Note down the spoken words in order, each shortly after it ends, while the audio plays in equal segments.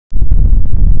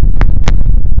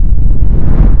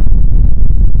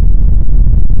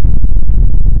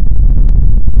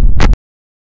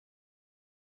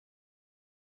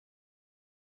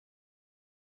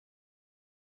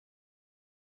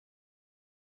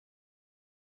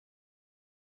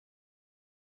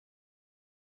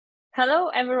Hello,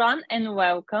 everyone, and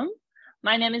welcome.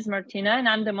 My name is Martina, and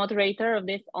I'm the moderator of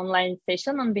this online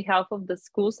session on behalf of the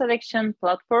school selection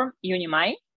platform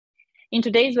Unimi. In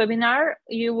today's webinar,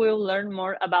 you will learn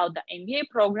more about the MBA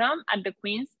program at the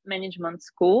Queen's Management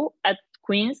School at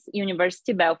Queen's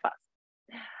University Belfast.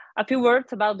 A few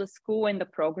words about the school and the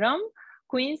program.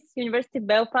 Queen's University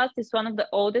Belfast is one of the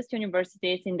oldest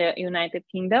universities in the United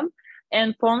Kingdom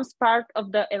and forms part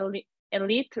of the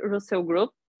elite Russell Group.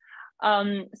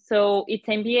 So its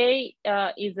MBA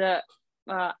is a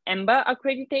MBA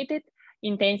accredited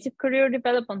intensive career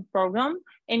development program,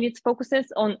 and it focuses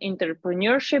on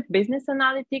entrepreneurship, business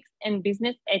analytics, and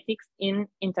business ethics in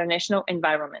international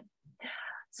environment.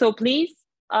 So please,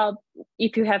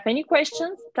 if you have any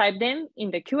questions, type them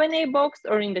in the Q&A box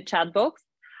or in the chat box,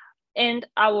 and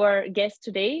our guest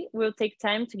today will take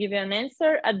time to give you an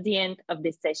answer at the end of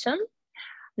this session.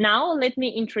 Now, let me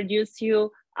introduce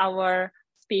you our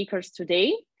speakers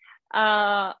today.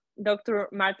 Dr.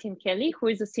 Martin Kelly, who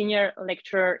is a senior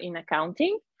lecturer in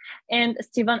accounting, and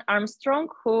Stephen Armstrong,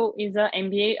 who is an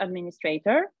MBA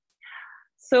administrator.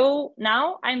 So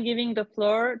now I'm giving the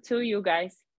floor to you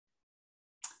guys.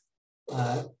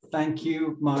 Thank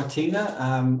you, Martina.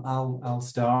 I'll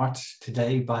start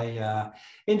today by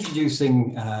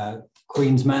introducing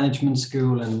Queen's Management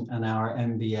School and our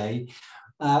MBA.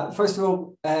 First of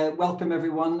all, welcome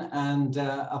everyone, and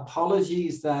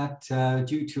apologies that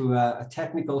due to a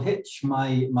technical hitch,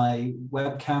 my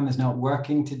webcam is not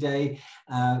working today,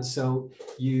 so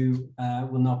you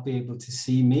will not be able to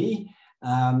see me.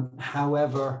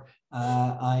 However,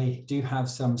 I do have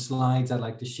some slides I'd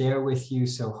like to share with you,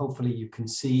 so hopefully you can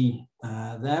see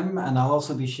them, and I'll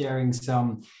also be sharing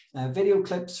some video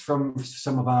clips from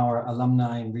some of our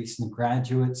alumni and recent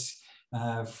graduates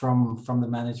from the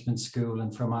management school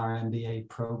and from our MBA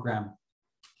program.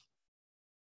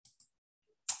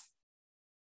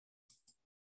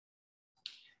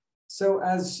 So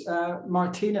as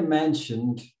Martina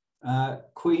mentioned,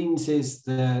 Queen's is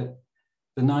the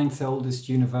 9th oldest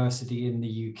university in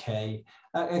the UK.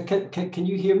 Can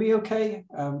you hear me okay?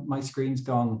 My screen's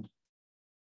gone.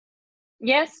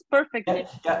 Yes, perfectly.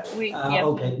 Yeah.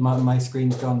 Okay, my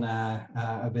screen's gone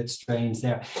a bit strange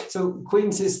there. So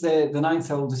Queen's is the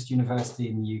 9th oldest university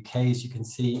in the UK. As you can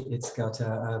see, it's got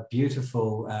a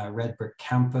beautiful red brick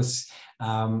campus.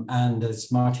 And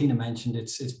as Martina mentioned,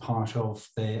 it's part of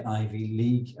the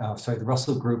the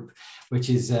Russell Group, which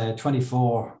is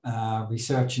 24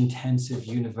 research intensive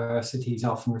universities,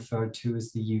 often referred to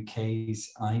as the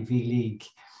UK's Ivy League.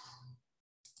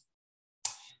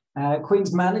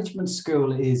 Queen's Management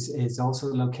School is also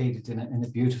located in a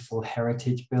beautiful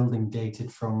heritage building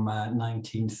dated from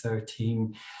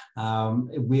 1913.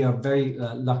 We are very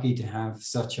lucky to have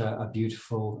such a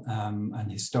beautiful and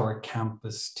historic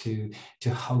campus to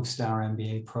host our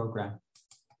MBA program.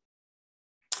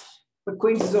 But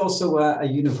Queen's is also a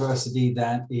university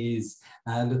that is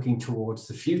looking towards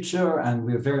the future, and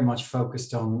we're very much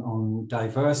focused on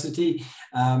diversity.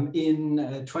 In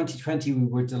 2020, we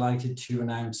were delighted to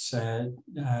announce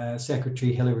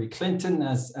Secretary Hillary Clinton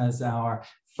as our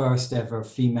first ever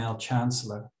female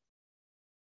chancellor.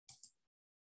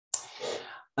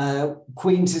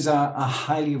 Queen's is a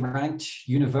highly ranked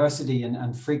university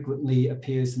and frequently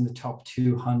appears in the top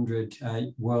 200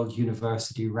 world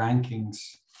university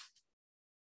rankings.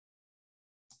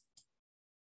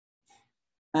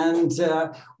 And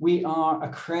we are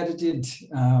accredited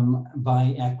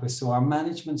by EQUIS. So our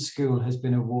management school has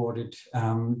been awarded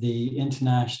the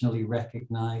internationally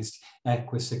recognized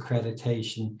EQUIS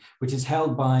accreditation, which is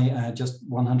held by just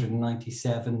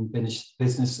 197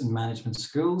 business and management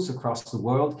schools across the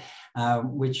world,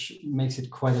 which makes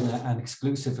it quite an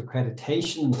exclusive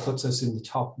accreditation and puts us in the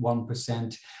top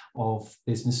 1% of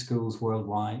business schools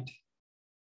worldwide.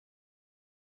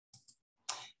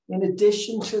 In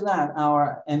addition to that,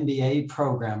 our MBA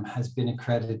program has been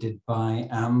accredited by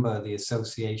AMBA, the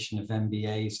Association of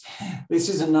MBAs. This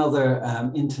is another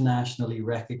internationally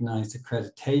recognized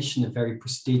accreditation, a very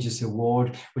prestigious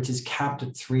award, which is capped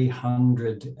at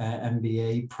 300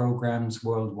 MBA programs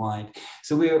worldwide.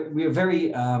 So we are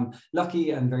very lucky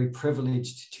and very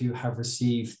privileged to have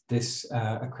received this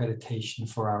accreditation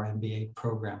for our MBA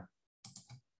program.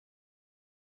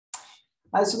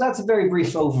 So that's a very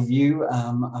brief overview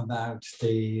about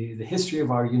the history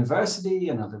of our university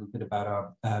and a little bit about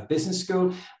our business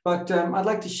school. But I'd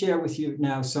like to share with you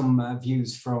now some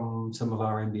views from some of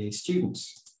our MBA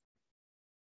students.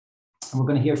 And we're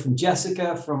going to hear from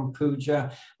Jessica, from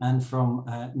Pooja, and from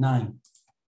Nine.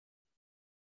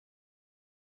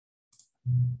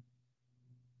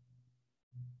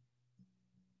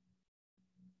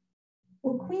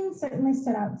 Well, Queen's certainly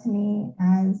stood out to me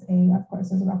as of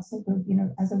course, as a Russell Group,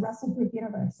 as a Russell Group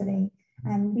university,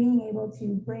 and being able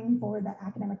to bring forward that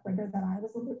academic rigor that I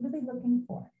was really looking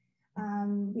for.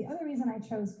 The other reason I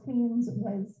chose Queen's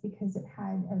was because it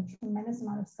had a tremendous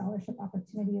amount of scholarship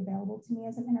opportunity available to me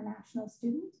as an international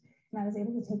student. And I was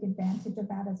able to take advantage of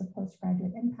that as a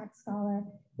postgraduate impact scholar,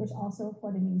 which also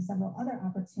afforded me several other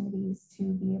opportunities to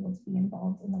be able to be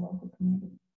involved in the local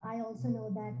community. I also know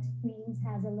that Queen's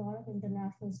has a lot of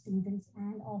international students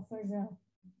and offers a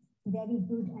very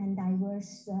good and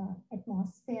diverse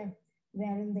atmosphere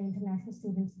wherein the international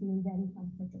students feel very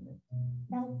comfortable.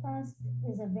 Belfast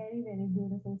is a very, very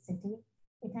beautiful city.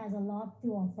 It has a lot to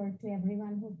offer to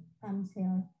everyone who comes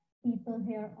here. People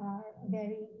here are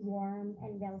very warm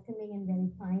and welcoming and very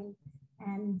kind.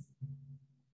 And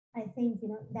I think,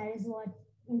 that is what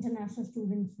international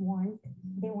students want.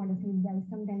 They want to feel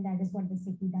welcomed, and that is what the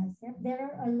city does here. There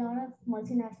are a lot of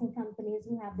multinational companies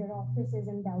who have their offices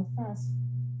in Belfast,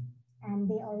 and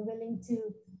they are willing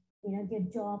to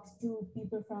give jobs to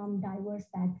people from diverse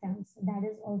backgrounds. That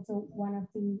is also one of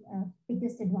the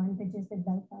biggest advantages that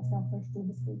Belfast offers to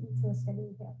the students who are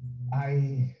studying here.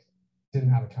 I didn't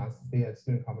have a chance to stay at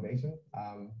student accommodation,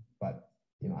 but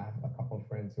I have a couple of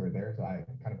friends who are there, so I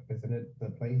kind of visited the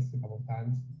place a couple of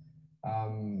times.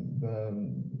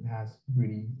 It has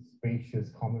really spacious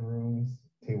common rooms,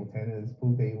 table tennis,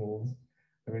 pool tables.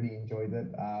 I really enjoyed it.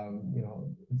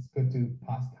 It's good to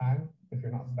pass time if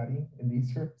you're not studying in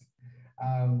these rooms.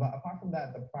 But apart from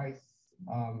that, the price,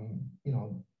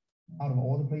 out of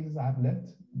all the places I've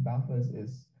lived, Belfast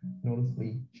is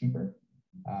noticeably cheaper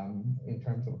in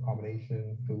terms of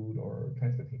accommodation, food, or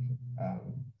transportation.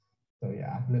 So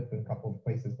yeah, I've lived in a couple of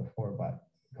places before, but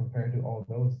compared to all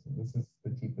those, this is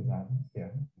the cheapest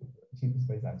cheapest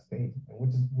place I've stayed,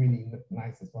 which is really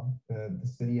nice as well. The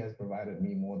city has provided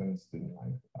me more than a student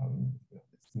life.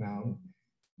 It's now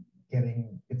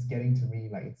getting to me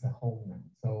like it's a home now.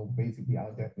 So basically,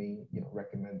 I'll definitely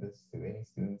recommend this to any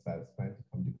students that is planning to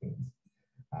come to Queen's,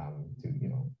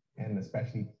 and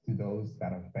especially to those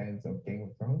that are fans of Game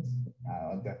of Thrones.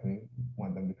 I'll definitely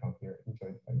want them to come here and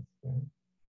enjoy the place. Yeah.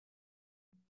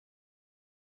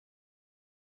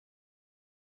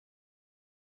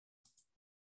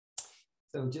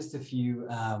 So just a few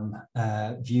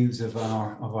views of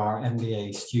our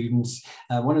MBA students.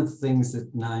 One of the things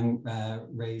that Nang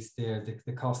raised there,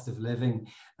 the cost of living.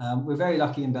 We're very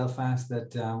lucky in Belfast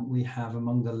that we have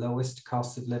among the lowest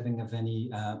cost of living of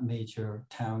any major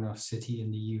town or city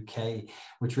in the UK,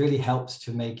 which really helps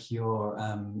to make your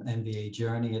MBA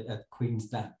journey at Queen's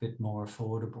that bit more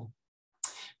affordable.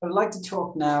 I'd like to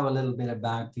talk now a little bit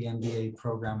about the MBA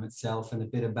program itself and a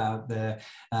bit about the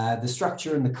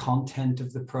structure and the content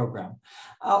of the program.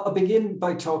 I'll begin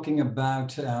by talking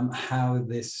about how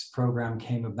this program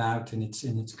came about in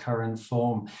its current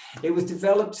form. It was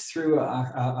developed through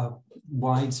a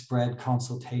widespread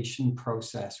consultation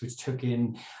process, which took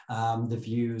in the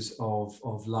views of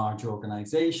large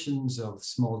organizations, of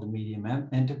small to medium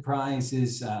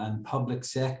enterprises and public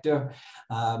sector,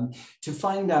 to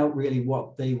find out really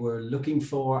what they were looking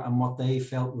for and what they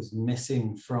felt was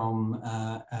missing from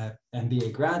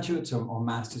MBA graduates or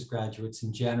master's graduates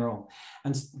in general.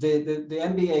 And the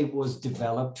MBA was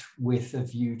developed with a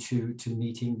view to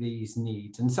meeting these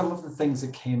needs. And some of the things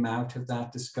that came out of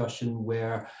that discussion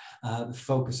were the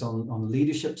focus on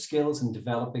leadership skills and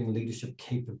developing leadership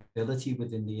capability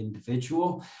within the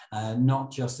individual,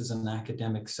 not just as an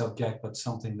academic subject, but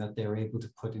something that they're able to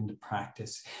put into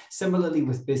practice. Similarly,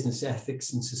 with business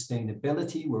ethics and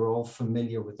sustainability, we're all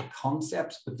familiar with the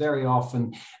concepts, but very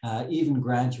often even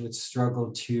graduates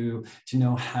struggle to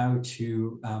know how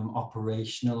to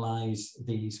operationalize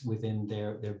these within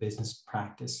their business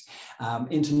practice.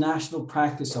 International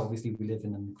practice, obviously we live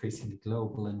in an increasingly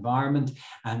global environment,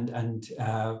 and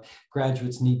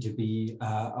graduates need to be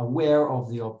aware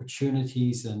of the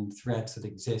opportunities and threats that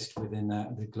exist within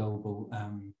the global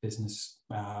business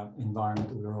environment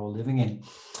that we're all living in.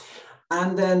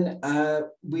 And then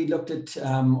we looked at,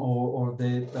 or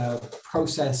the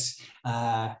process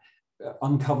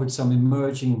uncovered some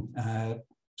emerging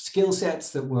skill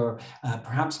sets that were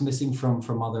perhaps missing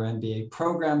from other MBA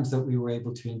programs that we were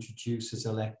able to introduce as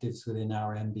electives within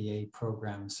our MBA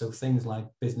program. So things like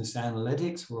business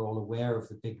analytics, we're all aware of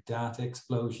the big data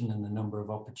explosion and the number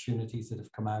of opportunities that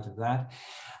have come out of that.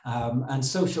 And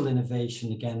social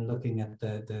innovation, again, looking at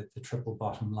the triple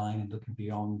bottom line and looking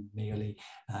beyond merely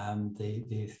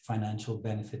the financial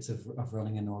benefits of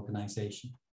running an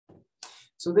organization.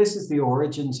 So this is the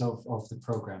origins of the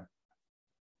program.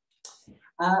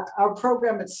 Our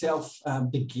program itself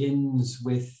begins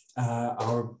with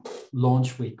our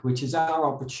launch week, which is our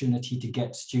opportunity to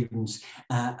get students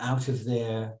out of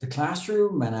the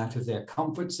classroom and out of their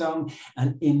comfort zone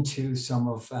and into some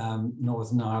of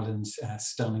Northern Ireland's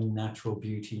stunning natural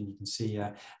beauty. And you can see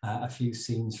a few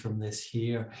scenes from this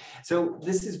here. So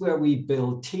this is where we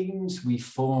build teams, we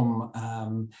form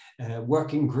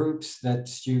working groups that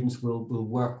students will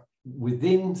work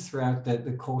within throughout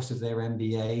the course of their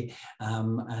MBA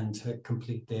and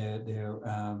complete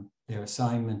their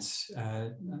assignments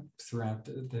throughout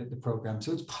the program.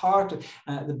 So it's part of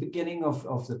the beginning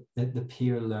of the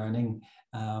peer learning,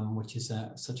 which is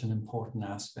such an important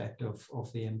aspect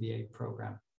of the MBA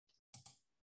program.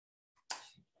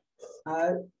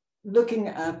 Looking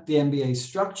at the MBA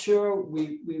structure,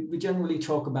 we generally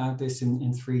talk about this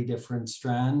in three different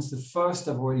strands. The first,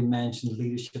 I've already mentioned,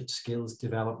 leadership skills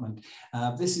development.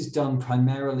 This is done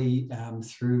primarily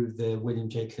through the William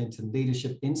J. Clinton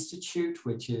Leadership Institute,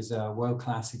 which is a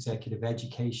world-class executive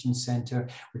education center,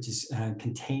 which is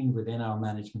contained within our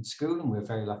management school, and we're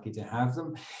very lucky to have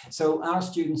them. So our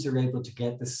students are able to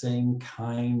get the same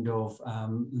kind of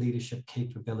leadership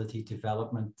capability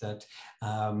development that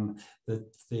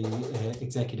the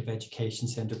Executive Education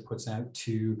Centre puts out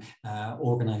to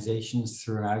organisations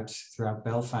throughout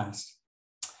Belfast.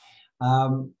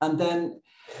 And then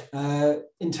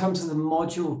in terms of the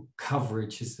module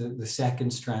coverage is the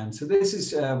second strand. So this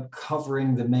is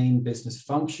covering the main business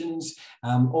functions,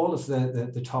 all of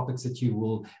the topics that you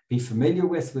will be familiar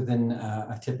with within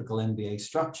a typical MBA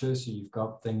structure. So you've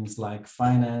got things like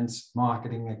finance,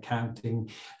 marketing, accounting,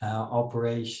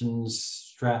 operations,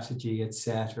 strategy,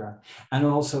 etc. And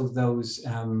also those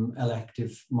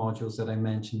elective modules that I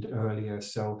mentioned earlier.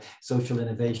 So social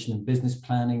innovation and business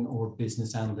planning or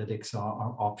business analytics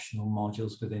are optional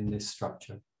modules within this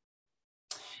structure.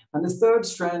 And the third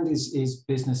strand is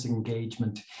business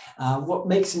engagement. What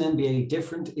makes an MBA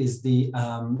different is the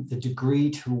degree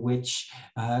to which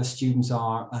students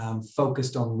are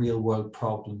focused on real world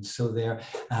problems. So they're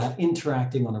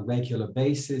interacting on a regular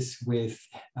basis with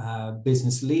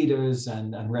business leaders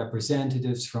and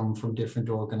representatives from different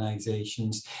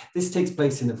organizations. This takes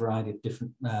place in a variety of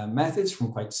different methods,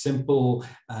 from quite simple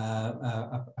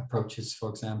approaches, for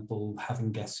example,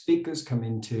 having guest speakers come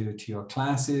into your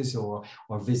classes or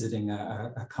visiting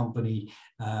a company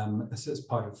as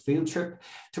part of a field trip,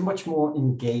 to much more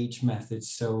engaged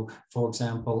methods. So, for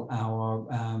example, our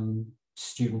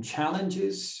student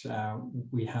challenges,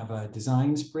 we have a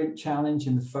design sprint challenge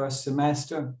in the first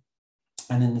semester.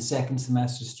 And in the second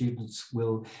semester, students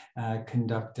will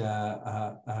conduct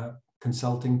a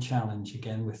consulting challenge,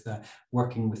 again with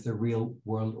working with a real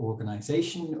world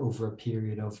organization over a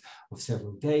period of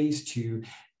several days to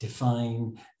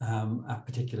define a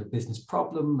particular business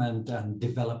problem and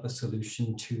develop a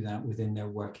solution to that within their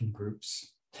working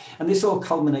groups. And this all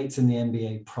culminates in the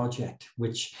MBA project,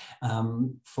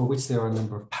 for which there are a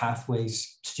number of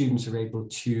pathways. Students are able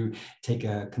to take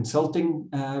a consulting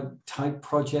type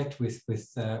project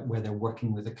where they're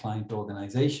working with a client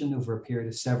organization over a period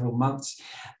of several months,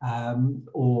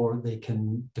 or they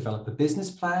can develop a business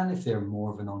plan if they're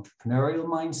more of an entrepreneurial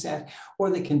mindset, or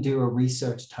they can do a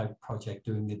research type project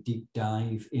doing a deep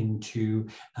dive into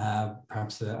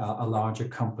perhaps a larger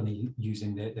company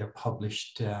using their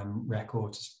published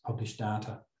records, published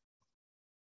data.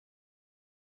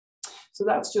 So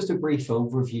that's just a brief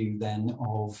overview then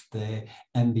of the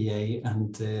MBA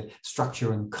and the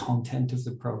structure and content of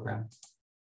the program.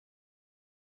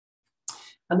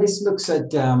 And this looks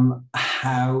at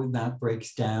how that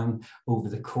breaks down over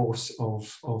the course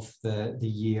of the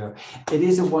year. It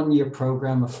is a one-year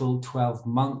program, a full 12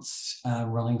 months,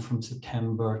 running from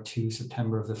September to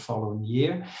September of the following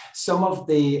year. Some of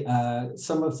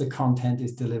the content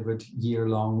is delivered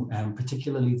year-long,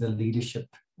 particularly the leadership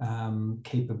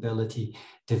capability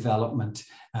development,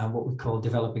 what we call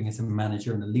developing as a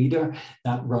manager and a leader,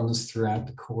 that runs throughout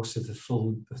the course of the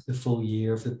full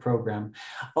year of the program.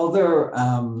 Other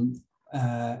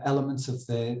elements of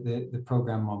the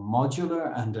program are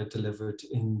modular and are delivered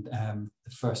in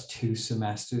the first 2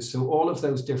 semesters. So all of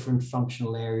those different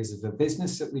functional areas of the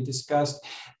business that we discussed,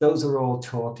 those are all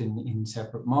taught in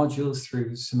separate modules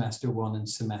through semester 1 and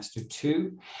semester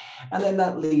 2. And then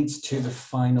that leads to the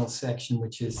final section,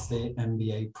 which is the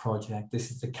MBA project.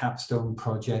 This is the capstone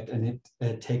project, and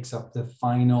it takes up the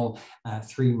final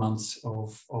 3 months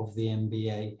of the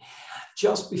MBA.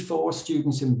 Just before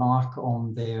students embark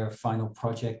on their final final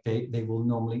project, they will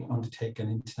normally undertake an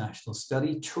international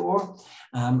study tour.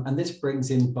 And this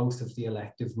brings in both of the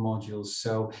elective modules.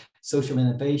 So social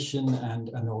innovation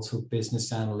and also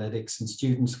business analytics, and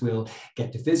students will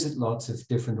get to visit lots of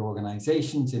different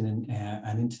organizations in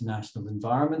an international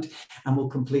environment, and will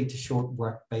complete a short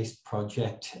work-based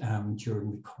project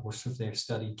during the course of their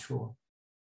study tour.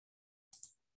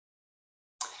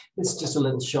 This is just a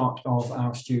little shot of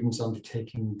our students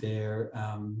undertaking their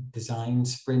design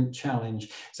sprint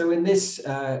challenge. So in this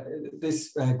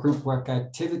group work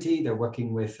activity, they're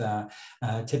working with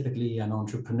typically an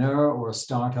entrepreneur or a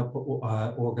startup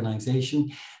organization.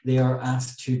 They are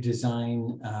asked to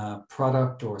design a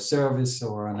product or service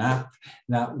or an app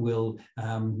that will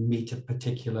meet a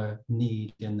particular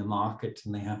need in the market,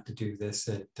 and they have to do this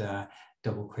at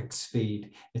double quick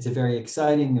speed. It's a very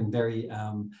exciting and very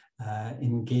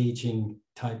engaging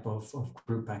type of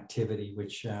group activity,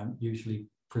 which usually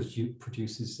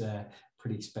produces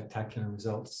pretty spectacular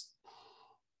results.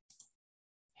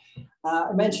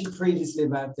 I mentioned previously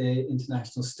about the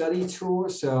international study tour.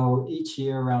 So each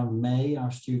year around May,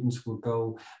 our students will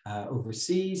go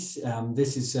overseas.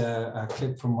 This is a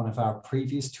clip from one of our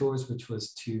previous tours, which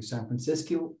was to San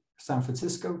Francisco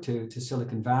to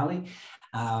Silicon Valley.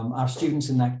 Our students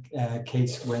in that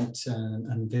case went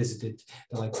and visited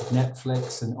the likes of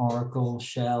Netflix and Oracle,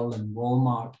 Shell and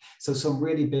Walmart. So some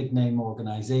really big name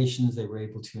organizations. They were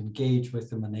able to engage with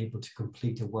them and able to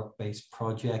complete a work-based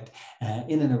project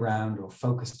in and around or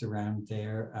focused around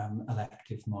their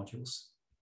elective modules.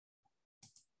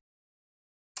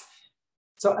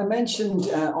 So I mentioned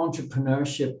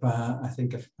entrepreneurship, I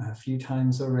think a few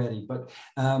times already, but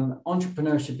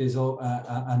entrepreneurship is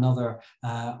another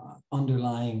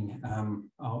underlying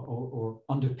or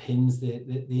underpins the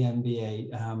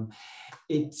MBA.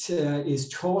 It is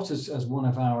taught as one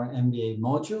of our MBA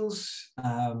modules,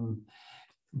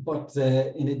 but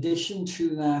in addition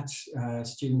to that,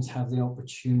 students have the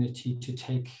opportunity to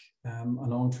take an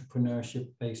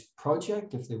entrepreneurship-based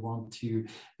project if they want to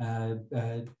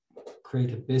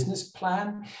create a business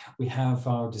plan. We have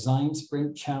our design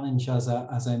sprint challenge, as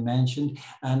I mentioned,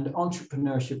 and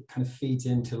entrepreneurship kind of feeds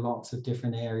into lots of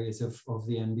different areas of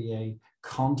the MBA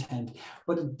content.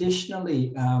 But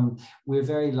additionally, we're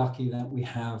very lucky that we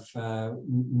have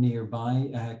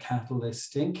nearby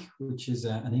Catalyst Inc., which is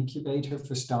an incubator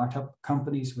for startup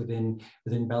companies within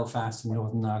Belfast and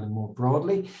Northern Ireland more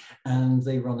broadly. And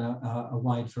they run a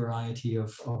wide variety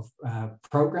of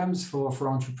programs for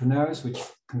entrepreneurs, which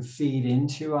can feed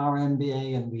into our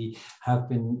MBA, and we have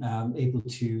been able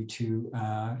to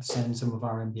send some of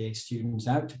our MBA students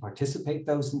out to participate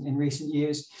those in recent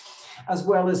years, as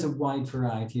well as a wide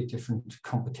variety of different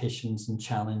competitions and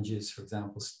challenges. For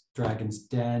example, Dragon's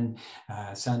Den,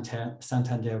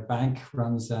 Santander Bank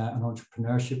runs an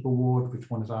entrepreneurship award, which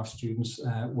one of our students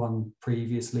won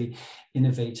previously,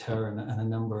 Innovator, and a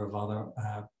number of other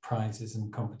prizes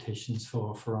and competitions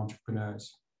for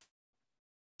entrepreneurs.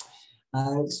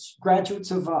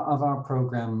 Graduates of our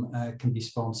program can be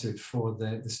sponsored for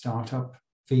the startup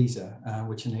visa,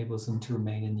 which enables them to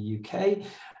remain in the UK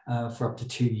for up to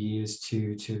 2 years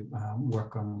to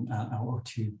work on or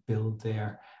to build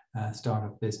their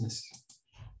startup business.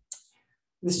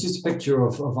 This is just a picture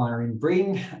of Irene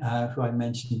Breen, who I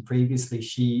mentioned previously.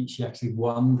 She actually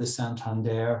won the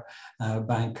Santander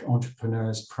Bank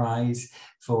Entrepreneurs Prize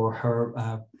for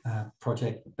her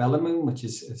project Bellamoon, which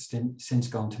has since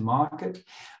gone to market.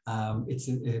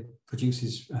 It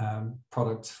produces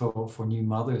products for new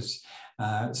mothers.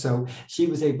 So she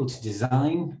was able to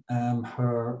design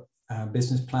her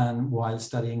business plan while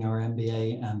studying her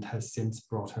MBA, and has since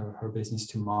brought her business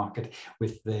to market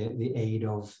with the aid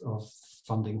of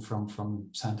funding from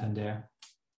Santander.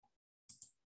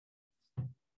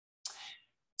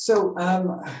 So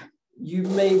you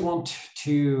may want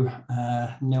to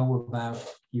know about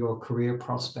your career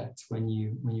prospects when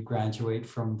you graduate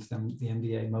from the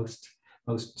MBA. Most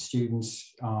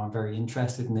students are very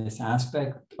interested in this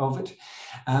aspect of it.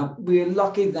 We're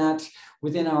lucky that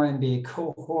within our MBA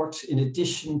cohort, in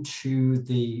addition to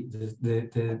the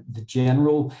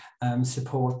general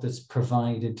support that's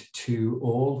provided to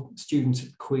all students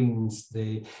at Queen's,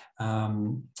 the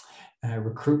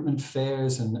recruitment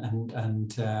fairs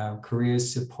and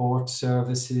careers support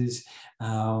services,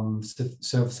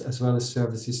 as well as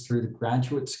services through the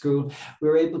graduate school.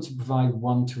 We're able to provide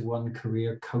one-to-one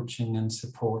career coaching and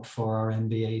support for our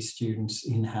MBA students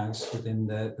in-house within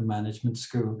the management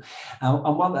school.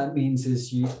 And what that means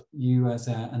is you as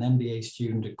an MBA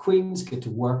student at Queen's get to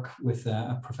work with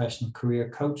a professional career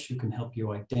coach who can help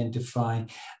you identify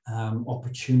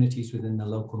opportunities within the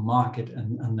local market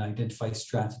and identify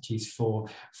strategies for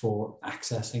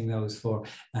accessing those, for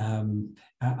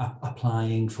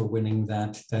applying, for winning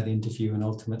that interview and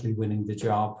ultimately winning the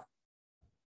job.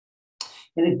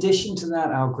 In addition to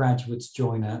that, our graduates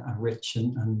join a rich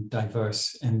and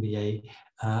diverse MBA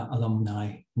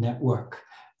alumni network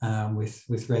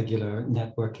with regular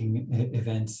networking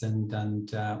events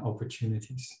and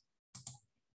opportunities.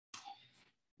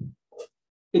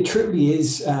 It truly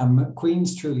is,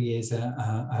 Queen's truly is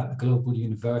a global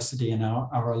university, and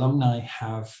our alumni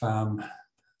have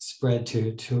spread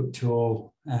to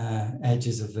all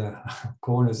edges of the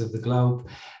corners of the globe.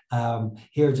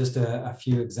 Here are just a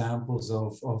few examples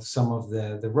of some of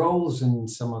the roles and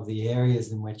some of the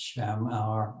areas in which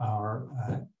our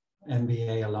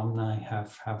MBA alumni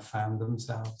have found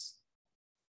themselves.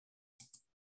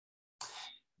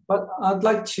 But I'd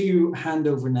like to hand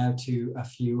over now to a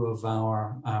few of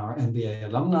our MBA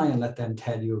alumni and let them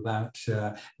tell you about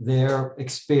their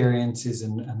experiences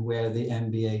and where the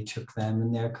MBA took them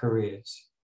in their careers.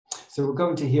 So we're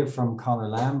going to hear from Conor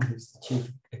Lamb, who's the Chief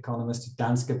Economist at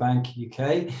Danske Bank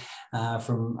UK,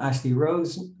 from Ashley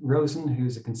Rosen,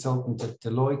 who's a consultant at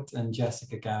Deloitte, and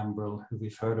Jessica Gambrill, who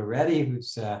we've heard already,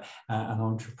 who's an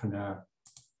entrepreneur.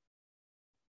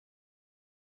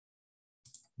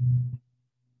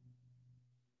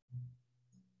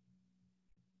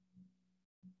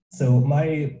 So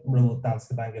my role at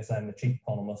Danske Bank is I'm the Chief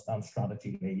Economist and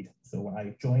Strategy Lead. So when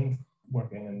I joined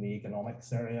working in the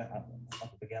economics area at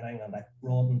the beginning, and I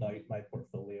broadened out my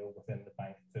portfolio within the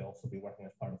bank to also be working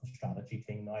as part of the strategy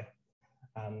team now.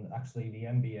 And actually the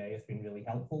MBA has been really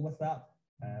helpful with that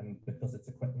because it's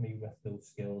equipped me with those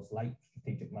skills like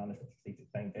strategic management, strategic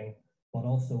thinking, but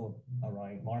also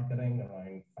around marketing,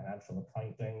 around financial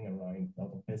accounting, around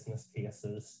building business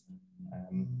cases.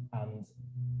 And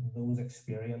those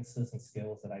experiences and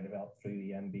skills that I developed through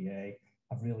the MBA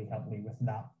have really helped me with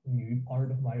that new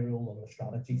part of my role on the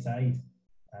strategy side.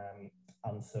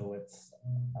 And so it's,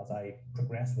 as I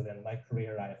progress within my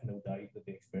career, I have no doubt that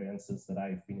the experiences that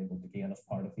I've been able to gain as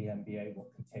part of the MBA will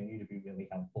continue to be really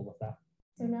helpful with that.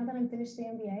 So now that I'm finished the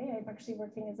MBA, I'm actually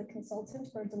working as a consultant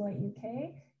for Deloitte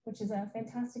UK, which is a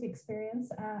fantastic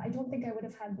experience. I don't think I would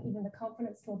have had even the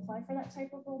confidence to apply for that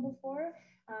type of role before,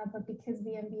 but because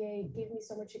the MBA gave me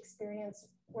so much experience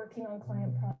working on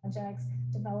client projects,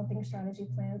 developing strategy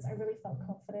plans, I really felt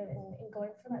confident in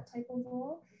going for that type of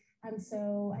role. And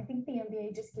so I think the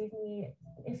MBA just gave me,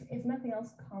 if nothing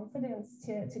else, confidence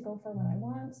to go for what I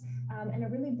want, and a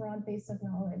really broad base of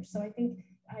knowledge. So I think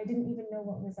I didn't even know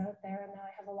what was out there, and now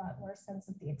I have a lot more sense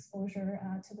of the exposure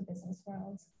to the business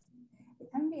world. The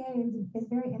MBA is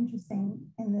very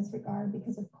interesting in this regard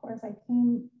because, of course, I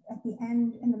came at the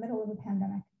end in the middle of a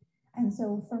pandemic. And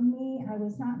so for me, I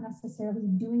was not necessarily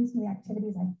doing some of the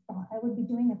activities I thought I would be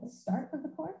doing at the start of the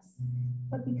course.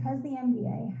 But because the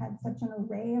MBA had such an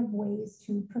array of ways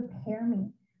to prepare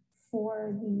me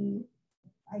for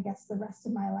I guess, the rest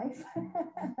of my life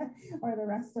or the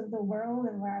rest of the world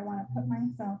and where I want to put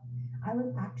myself, I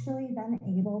was actually then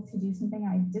able to do something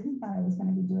I didn't thought I was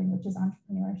going to be doing, which is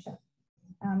entrepreneurship.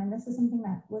 And this is something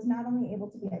that was not only able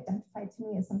to be identified to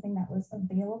me as something that was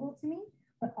available to me,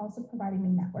 but also providing me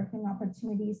networking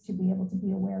opportunities to be able to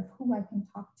be aware of who I can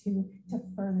talk to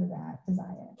further that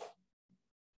desire.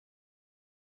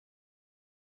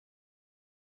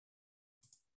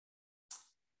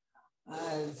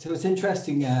 So it's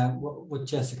interesting what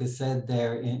Jessica said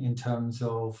there in terms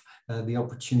of the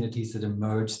opportunities that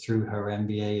emerged through her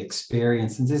MBA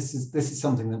experience, and this is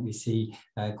something that we see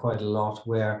quite a lot,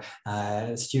 where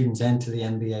students enter the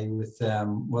MBA with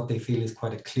what they feel is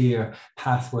quite a clear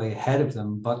pathway ahead of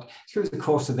them, but through the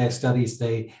course of their studies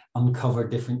they uncover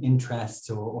different interests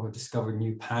or discover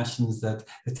new passions that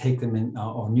take them in,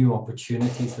 or new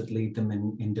opportunities that lead them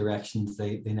in directions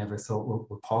they never thought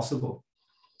were possible.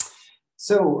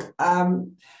 So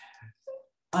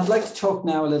I'd like to talk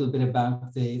now a little bit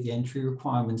about the entry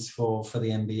requirements for the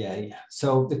MBA.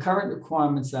 So the current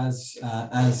requirements as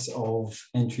of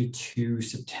entry to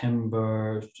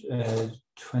September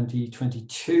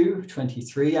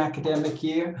 2022-23 academic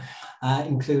year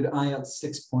include IELTS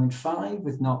 6.5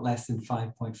 with not less than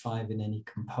 5.5 in any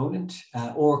component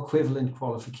or equivalent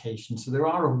qualification. So there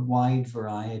are a wide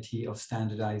variety of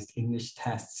standardized English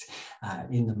tests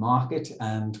in the market,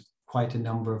 and quite a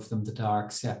number of them that are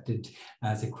accepted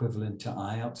as equivalent to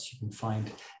IELTS. You can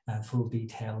find full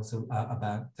details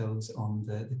about those on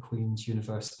the Queen's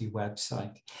University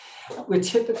website. We're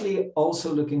typically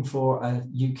also looking for a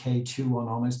UK 2-1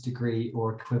 honours degree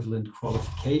or equivalent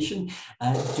qualification.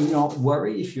 Do not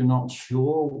worry if you're not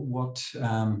sure what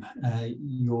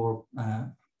your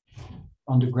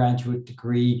undergraduate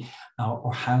degree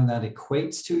or how that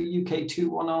equates to a UK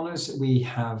 2-1 honours. We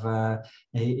have a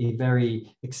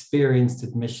very experienced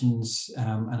admissions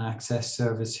and access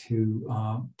service who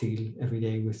deal every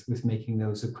day with making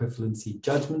those equivalency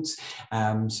judgments.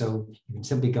 So you can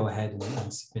simply go ahead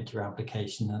and submit your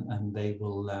application, and they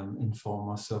will inform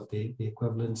us of the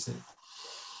equivalency.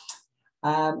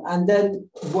 And then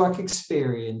work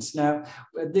experience. Now,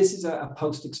 this is a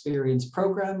post-experience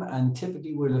program, and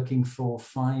typically we're looking for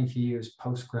 5 years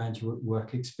postgraduate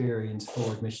work experience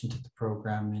for admission to the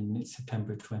program in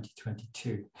September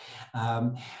 2022.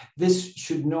 This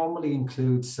should normally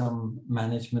include some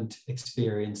management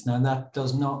experience. Now, that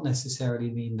does not necessarily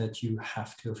mean that you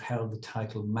have to have held the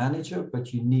title manager,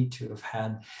 but you need to have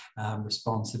had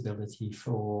responsibility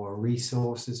for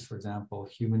resources, for example,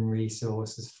 human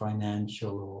resources, financial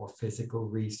or physical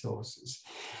resources.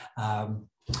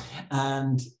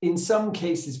 And in some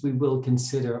cases, we will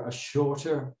consider a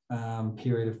shorter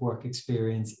period of work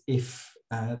experience if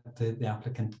the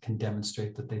applicant can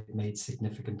demonstrate that they've made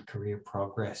significant career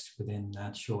progress within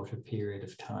that shorter period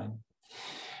of time.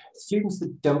 Students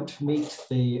that don't meet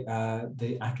the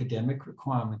academic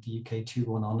requirement, the UK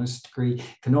 2-1 honours degree,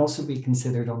 can also be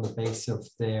considered on the basis of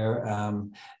their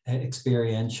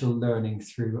experiential learning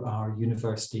through our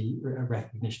University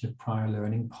Recognition of Prior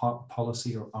Learning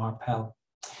Policy, or RPEL.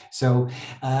 So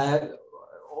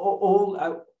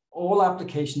all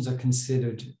applications are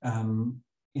considered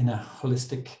in a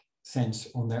holistic sense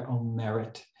on their own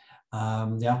merit.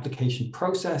 The application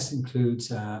process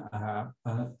includes a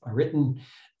written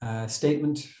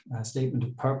statement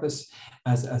of purpose,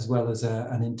 as well as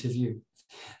an interview.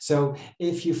 So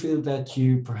if you feel that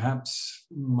you perhaps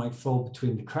might fall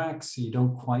between the cracks, so you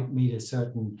don't quite meet a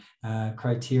certain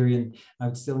criterion, I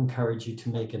would still encourage you to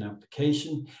make an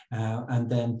application and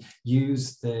then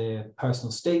use the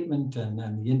personal statement and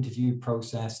the interview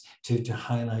process to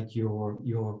highlight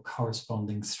your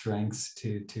corresponding strengths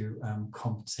to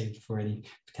compensate for any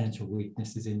potential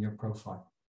weaknesses in your profile.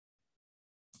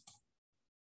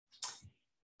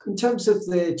 In terms of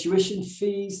the tuition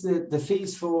fees, the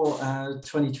fees for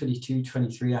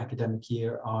 2022-23 academic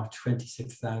year are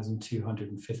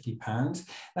 £26,250.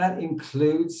 That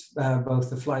includes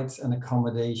both the flights and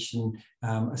accommodation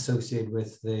associated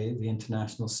with the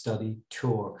international study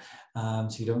tour.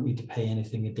 So you don't need to pay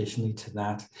anything additionally to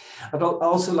that. I'd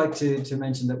also like to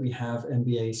mention that we have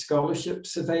MBA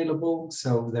scholarships available.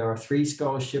 So there are 3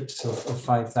 scholarships of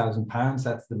 £5,000.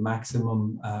 That's the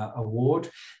maximum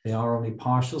award. They are only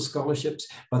partial scholarships,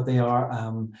 but they are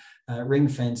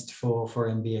ring-fenced for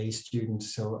MBA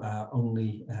students. So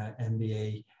only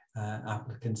MBA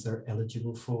applicants are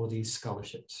eligible for these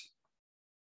scholarships.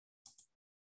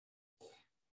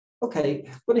 Okay,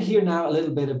 we're going to hear now a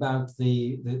little bit about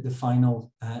the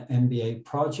final MBA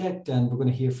project, and we're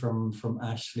going to hear from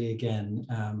Ashley again,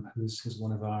 who's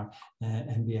one of our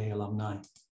MBA alumni.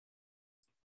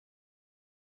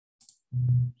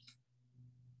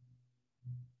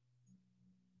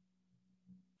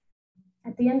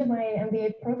 At the end of my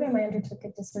MBA program, I undertook a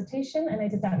dissertation, and I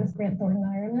did that with Grant Thornton,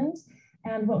 Ireland.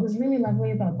 And what was really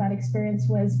lovely about that experience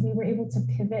was we were able to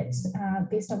pivot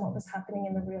based on what was happening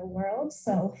in the real world.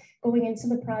 So going into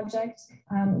the project,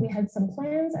 we had some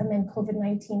plans, and then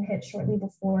COVID-19 hit shortly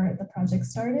before the project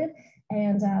started.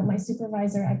 And my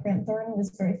supervisor at Grant Thornton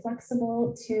was very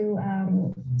flexible to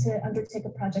undertake a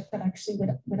project that actually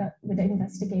would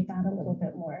investigate that a little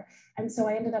bit more. And so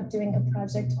I ended up doing a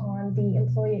project on the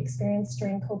employee experience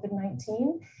during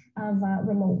COVID-19 of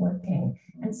remote working.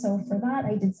 And so for that,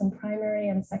 I did some primary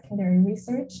and secondary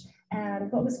research.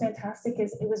 And what was fantastic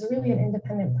is it was really an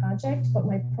independent project, but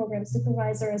my program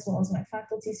supervisor, as well as my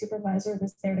faculty supervisor,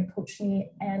 was there to coach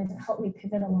me and help me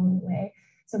pivot along the way.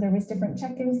 So there was different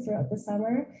check-ins throughout the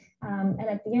summer. And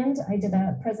at the end, I did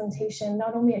a presentation,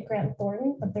 not only at Grant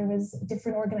Thornton, but there was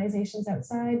different organizations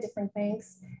outside, different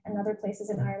banks, and other places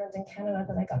in Ireland and Canada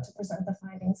that I got to present the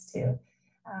findings to.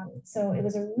 So it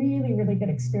was a really, really good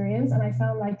experience. And I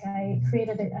found like I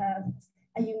created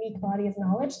a unique body of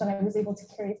knowledge that I was able to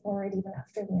carry forward even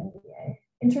after the MBA.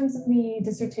 In terms of the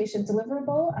dissertation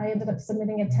deliverable, I ended up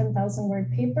submitting a 10,000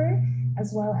 word paper,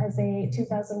 as well as a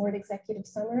 2,000 word executive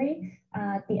summary.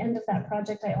 At the end of that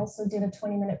project, I also did a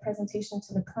 20-minute presentation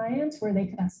to the client where they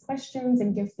could ask questions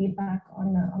and give feedback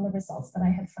on the results that I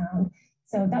had found.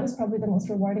 So that was probably the most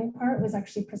rewarding part, was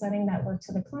actually presenting that work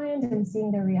to the client and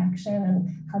seeing their reaction and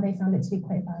how they found it to be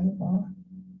quite valuable.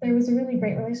 There was a really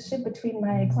great relationship between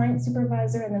my client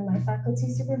supervisor and then my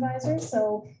faculty supervisor.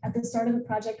 So at the start of the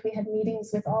project, we had meetings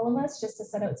with all of us just to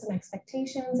set out some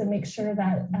expectations and make sure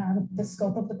that the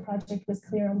scope of the project was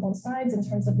clear on both sides in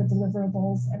terms of the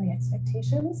deliverables and the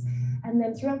expectations. And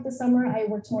then throughout the summer, I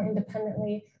worked more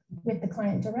independently with the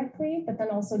client directly, but then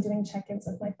also doing check-ins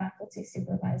with my faculty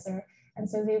supervisor. And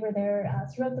so they were there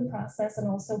throughout the process and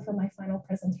also for my final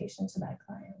presentation to that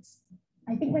client.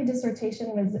 I think my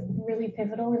dissertation was really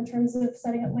pivotal in terms of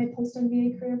setting up my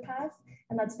post-MBA career path.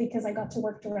 And that's because I got to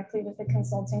work directly with a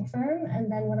consulting firm.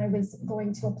 And then when I was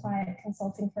going to apply at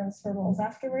consulting firms for roles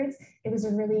afterwards, it was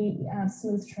a really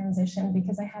smooth transition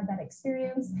because I had that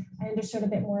experience. I understood a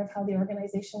bit more of how the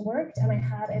organization worked, and I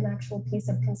had an actual piece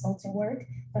of consulting work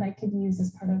that I could use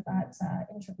as part of that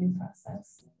interview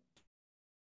process.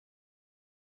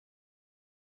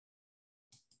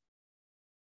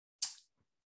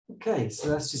 Okay, so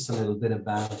that's just a little bit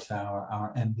about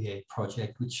our MBA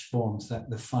project, which forms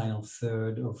the final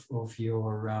third of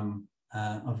your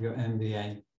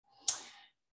MBA.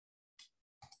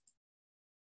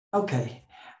 Okay,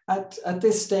 at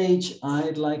this stage,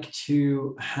 I'd like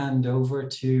to hand over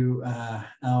to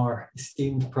our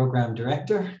esteemed program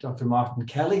director, Dr. Martin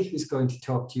Kelly, who's going to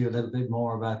talk to you a little bit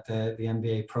more about the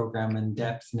MBA program in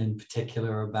depth, and in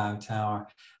particular about our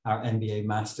MBA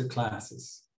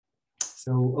masterclasses.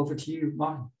 So over to you,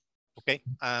 Martin. Okay.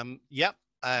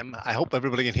 I hope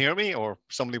everybody can hear me, or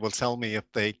somebody will tell me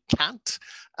if they can't.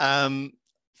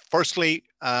 Firstly,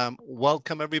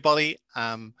 welcome everybody.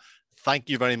 Thank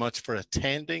you very much for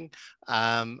attending.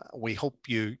 We hope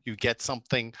you get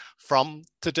something from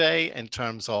today in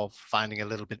terms of finding a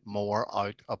little bit more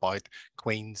out about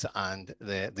Queen's and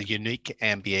the unique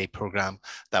MBA program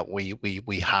that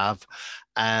we have.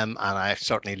 And I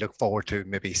certainly look forward to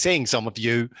maybe seeing some of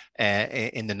you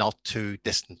in the not too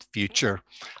distant future.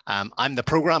 I'm the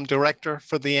program director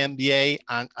for the MBA,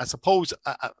 and I suppose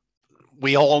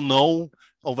we all know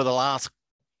over the last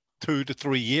 2 to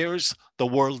 3 years, the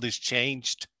world has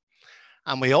changed.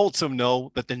 And we also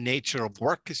know that the nature of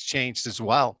work has changed as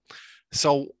well.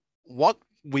 So what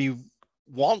we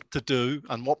want to do,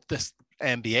 and what this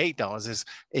MBA does,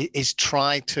 is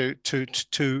try to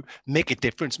make a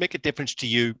difference to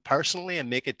you personally and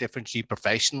make a difference to you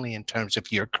professionally in terms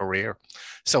of your career.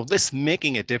 So this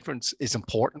making a difference is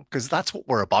important, because that's what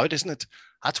we're about, isn't it?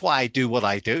 That's why I do what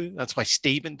I do. That's why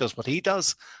Stephen does what he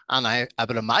does. And I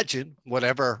would imagine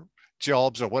whatever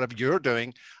jobs or whatever you're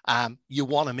doing, you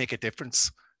want to make a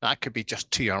difference. That could be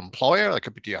just to your employer, that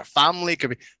could be to your family, it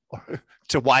could be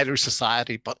to wider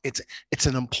society, but it's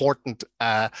an important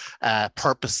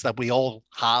purpose that we all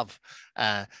have,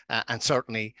 and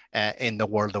certainly in the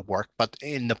world of work. But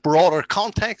in the broader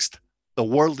context, the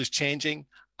world is changing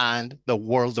and the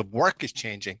world of work is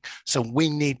changing. So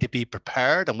we need to be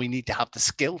prepared, and we need to have the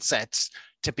skill sets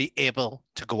to be able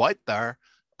to go out there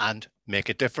and make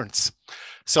a difference.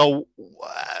 So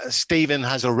Stephen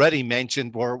has already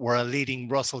mentioned we're a leading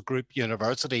Russell Group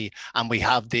university, and we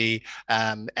have the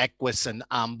EQUIS and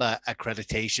AMBA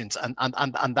accreditations,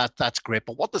 and that's great.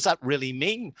 But what does that really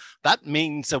mean? That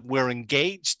means that we're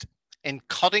engaged in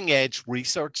cutting edge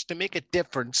research to make a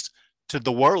difference to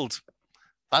the world.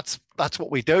 That's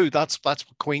what we do. That's what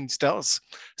Queen's does.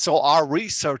 So our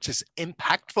research is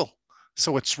impactful.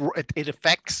 So it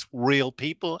affects real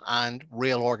people and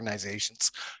real organizations,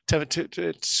 so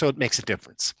it makes a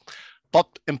difference.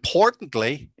 But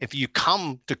importantly, if you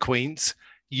come to Queen's,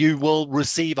 you will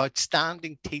receive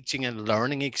outstanding teaching and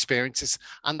learning experiences.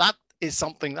 And that is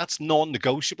something that's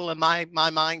non-negotiable in my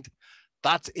mind.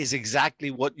 That is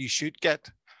exactly what you should get.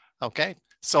 Okay.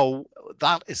 So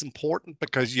that is important,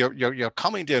 because you're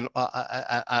coming to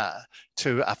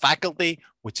a faculty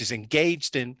which is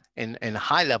engaged in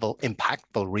high level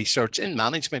impactful research in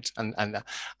management and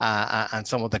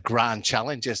some of the grand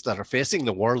challenges that are facing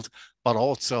the world, but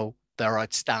also they're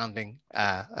outstanding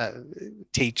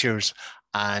teachers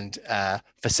and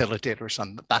facilitators,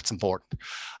 and that's important.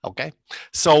 Okay,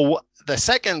 so the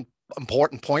second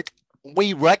important point,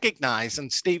 we recognize,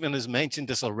 and Stephen has mentioned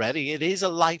this already, it is a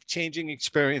life-changing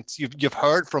experience. You've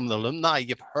heard from the alumni,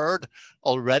 you've heard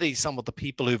already some of the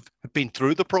people who've been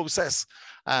through the process.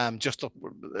 Just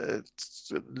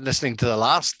listening to the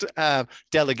last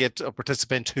delegate or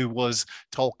participant who was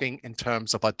talking in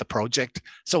terms about the project.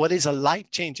 So it is a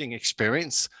life-changing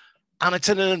experience, and it's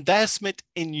an investment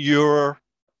in your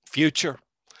future.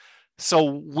 So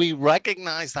we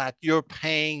recognize that you're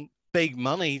paying big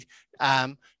money,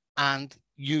 and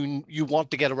you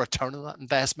want to get a return on that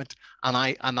investment. And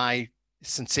I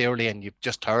sincerely, and you've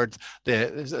just heard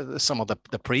some of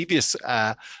the previous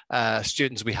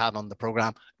students we had on the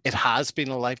program, it has been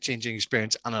a life-changing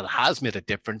experience, and it has made a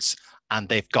difference, and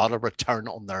they've got a return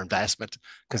on their investment,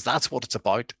 because that's what it's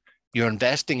about. You're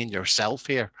investing in yourself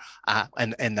here,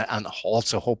 and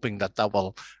also hoping that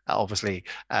will obviously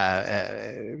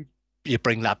you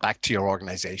bring that back to your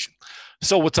organization.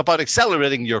 So it's about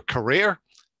accelerating your career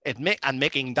and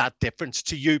making that difference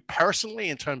to you personally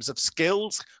in terms of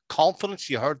skills, confidence.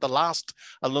 You heard the last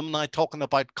alumni talking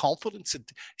about confidence.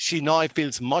 She now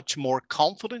feels much more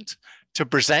confident to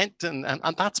present, and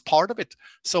that's part of it.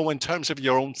 So in terms of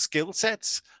your own skill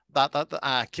sets,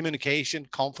 that communication,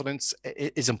 confidence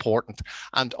is important,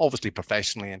 and obviously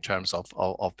professionally in terms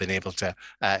of being able to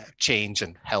change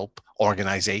and help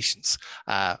organizations,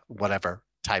 whatever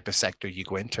type of sector you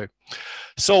go into.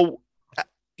 So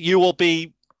you will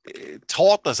be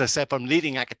taught, as I said, from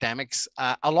leading academics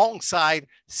alongside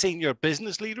senior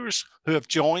business leaders who have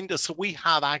joined us. So we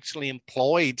have actually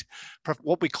employed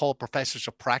what we call professors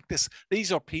of practice.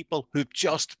 These are people who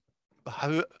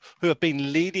have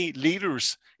been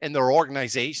leaders in their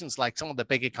organizations, like some of the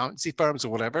big accountancy firms or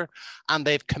whatever, and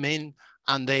they've come in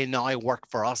and they now work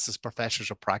for us as professors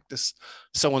of practice.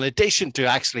 So in addition to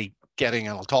actually getting,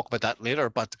 and I'll talk about that later,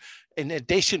 but in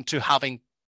addition to having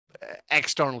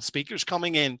external speakers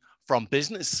coming in from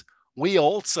business, we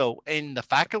also in the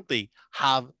faculty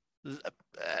have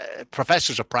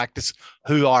professors of practice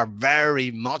who are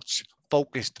very much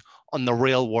focused on the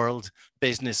real world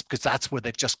business, because that's where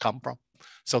they've just come from.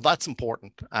 So that's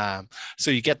important.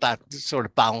 So you get that sort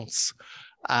of balance.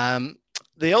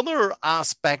 The other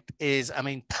aspect is, I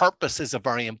mean, purpose is a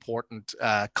very important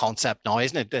concept now,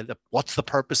 isn't it? What's the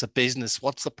purpose of business?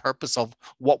 What's the purpose of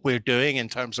what we're doing in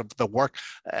terms of the work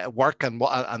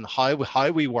and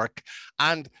how we work?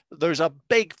 And there's a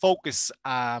big focus,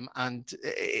 and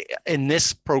in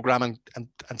this program,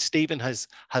 and Stephen has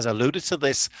alluded to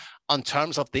this, in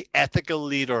terms of the ethical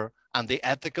leader and the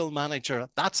ethical manager.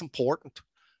 That's important.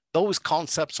 Those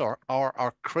concepts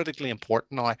are critically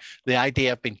important now. The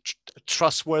idea of being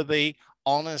trustworthy,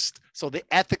 honest. So the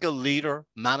ethical leader,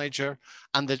 manager,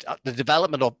 and the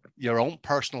development of your own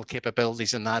personal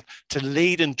capabilities in that to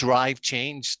lead and drive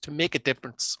change, to make a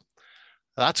difference.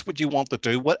 That's what you want to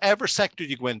do. Whatever sector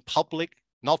you go in, public,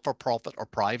 not-for-profit or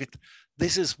private,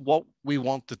 this is what we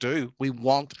want to do. We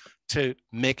want to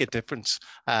make a difference,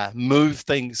 move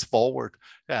things forward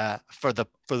for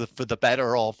the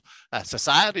better of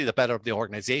society, the better of the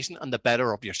organization, and the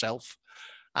better of yourself.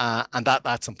 And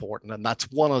that's important. And that's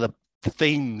one of the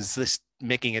themes, this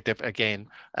making a difference, again,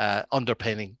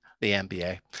 underpinning the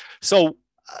MBA. So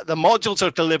the modules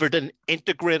are delivered in an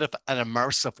integrative and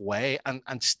immersive way.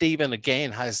 And Stephen,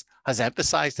 again, has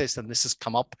emphasized this, and this has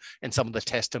come up in some of the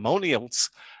testimonials.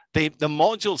 The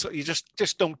modules, you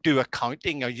just don't do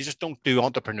accounting, or you just don't do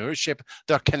entrepreneurship.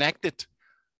 They're connected.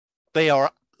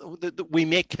 We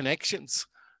make connections.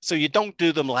 So you don't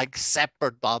do them like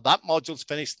separate. That module's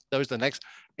finished, there's the next.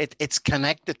 It's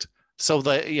connected. So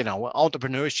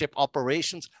entrepreneurship,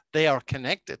 operations, they are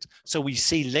connected. So we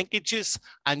see linkages,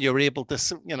 and you're able to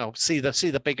see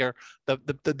the bigger,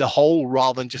 the whole,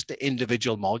 rather than just the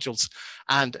individual modules.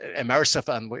 And immersive,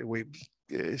 and we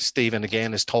Stephen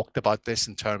again has talked about this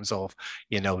in terms of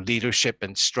leadership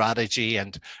and strategy,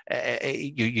 and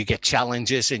you get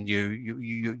challenges, and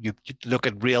you look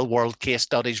at real world case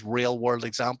studies, real world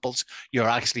examples. You're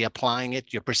actually applying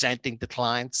it. You're presenting to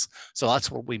clients. So that's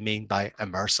what we mean by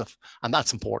immersive, and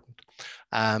that's important.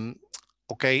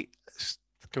 Okay,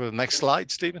 go to the next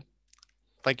slide, Stephen.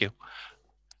 Thank you.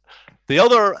 The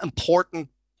other important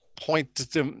point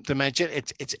to mention,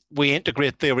 we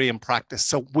integrate theory and practice.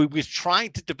 So we're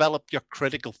trying to develop your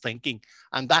critical thinking,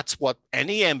 and that's what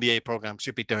any MBA program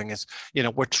should be doing. Is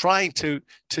we're trying to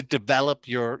develop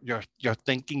your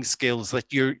thinking skills,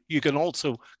 that you can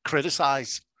also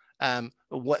criticize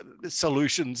what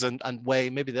solutions and way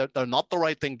maybe they're not the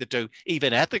right thing to do,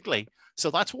 even ethically. So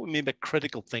that's what we mean by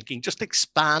critical thinking, just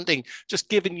expanding, just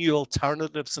giving you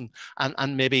alternatives,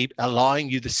 and maybe allowing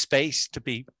you the space to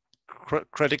be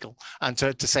critical, and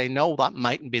to say, no, that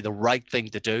mightn't be the right thing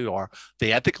to do, or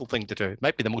the ethical thing to do. It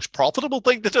might be the most profitable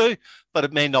thing to do, but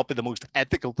it may not be the most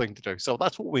ethical thing to do. So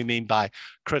that's what we mean by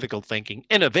critical thinking.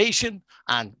 Innovation,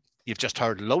 and you've just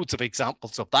heard loads of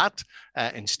examples of that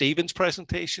in Stephen's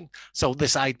presentation. So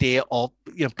this idea of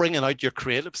bringing out your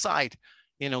creative side.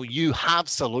 You have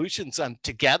solutions, and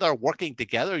together, working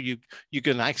together, you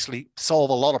can actually solve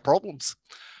a lot of problems.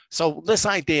 So this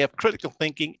idea of critical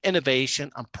thinking, innovation,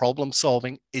 and problem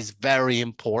solving is very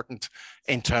important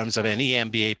in terms of any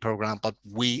MBA program. But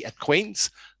we at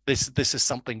Queen's, this is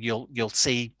something you'll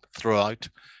see throughout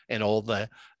in all the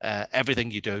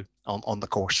everything you do on the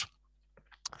course.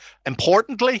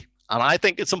 Importantly, and I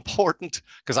think it's important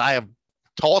because I have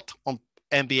taught on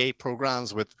MBA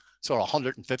programs with sort of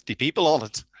 150 people on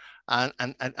it,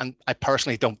 and I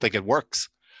personally don't think it works.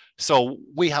 So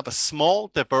we have a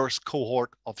small, diverse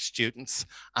cohort of students,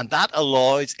 and that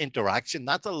allows interaction.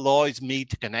 That allows me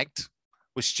to connect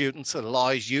with students. It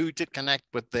allows you to connect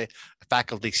with the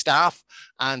faculty staff,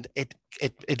 and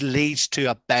it leads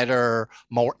to a better,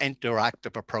 more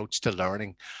interactive approach to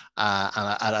learning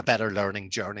and a better learning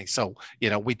journey. So, you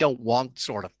know, we don't want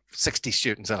sort of 60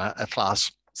 students in a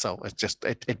class. So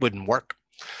it wouldn't work.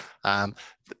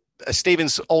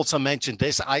 Stephen's also mentioned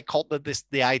this. I call this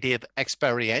the idea of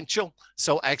experiential.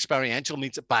 So experiential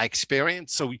means by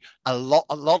experience. So a lot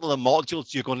of the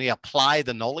modules, you're going to apply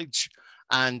the knowledge,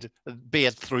 and be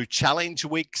it through challenge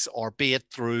weeks or be it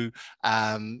through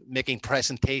making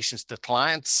presentations to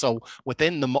clients. So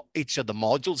within each of the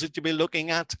modules that you'll be looking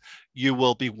at, you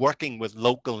will be working with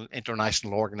local and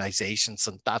international organizations,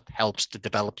 and that helps to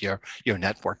develop your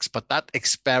networks. But that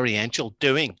experiential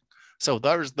doing. So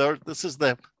this is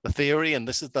the theory, and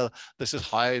this is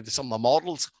how some of the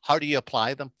models. How do you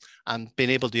apply them? And being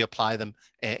able to apply them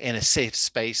in a safe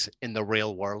space in the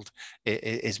real world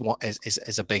is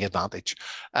a big advantage.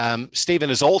 Stephen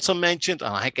has also mentioned,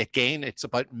 and I think again it's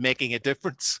about making a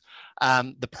difference.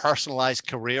 The personalized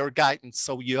career guidance.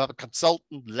 So you have a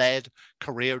consultant-led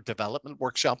career development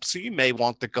workshop. So you may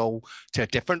want to go to a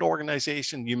different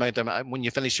organization. You might, when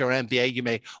you finish your MBA, you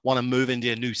may want to move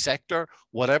into a new sector,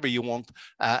 whatever you want.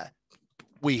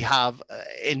 We have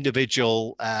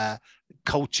individual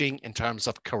coaching in terms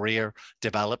of career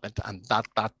development, and that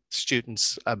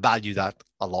students value that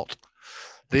a lot.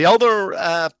 The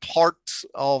other part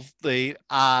of the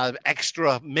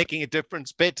extra making a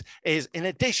difference bit is, in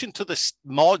addition to the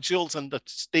modules and that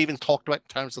Stephen talked about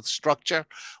in terms of structure,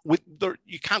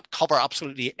 you can't cover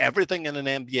absolutely everything in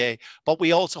an MBA, but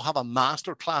we also have a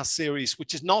masterclass series,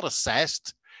 which is not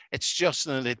assessed. It's just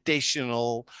an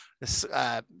additional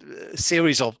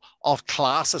series of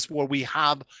classes where we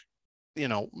have, you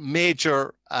know,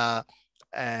 major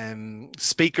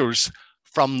speakers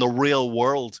from the real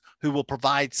world who will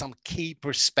provide some key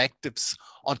perspectives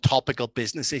on topical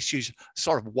business issues,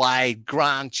 sort of wide,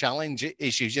 grand challenge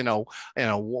issues. You know,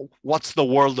 what's the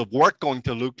world of work going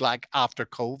to look like after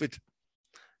COVID?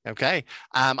 Okay,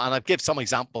 and I've given some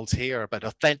examples here about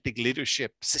authentic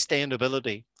leadership,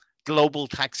 sustainability, global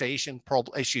taxation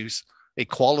issues,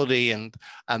 equality and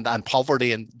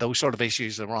poverty, and those sort of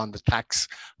issues around the tax,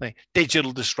 like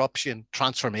digital disruption,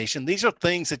 transformation. These are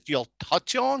things that you'll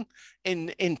touch on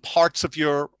in parts of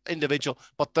your individual,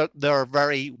 but they're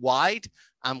very wide.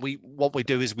 And what we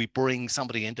do is we bring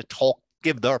somebody in to talk,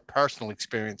 give their personal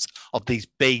experience of these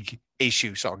big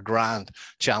issues or grand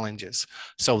challenges.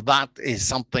 So that is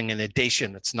something in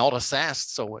addition. It's not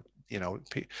assessed, so you know,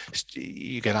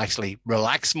 you can actually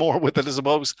relax more with it, I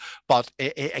suppose. But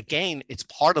again, it's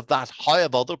part of that. How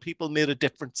have other people made a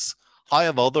difference? How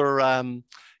have other,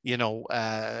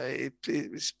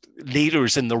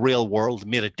 leaders in the real world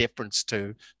made a difference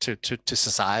to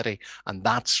society? And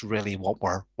that's really what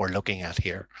we're looking at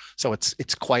here. So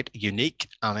it's quite unique,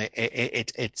 and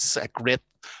it's a great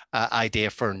idea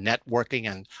for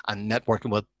networking and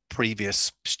networking with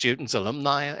previous students,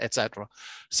 alumni, etc.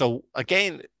 So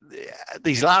again,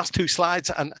 these last two slides,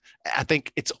 and I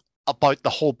think it's about the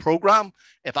whole program.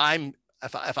 If I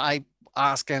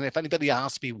ask, and if anybody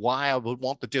asks me why I would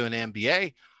want to do an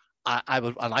MBA, I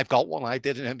would, and I've got one. I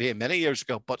did an MBA many years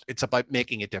ago, but it's about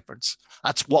making a difference.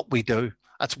 That's what we do.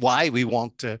 That's why we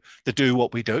want to do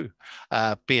what we do,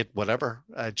 be it whatever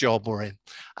job we're in,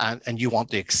 and you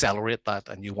want to accelerate that,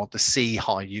 and you want to see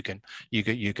how you can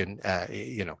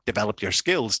develop your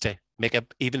skills to make an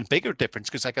even bigger difference.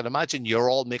 Because I can imagine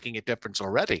you're all making a difference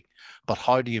already, but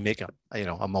how do you make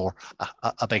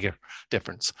a bigger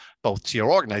difference, both to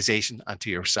your organization and to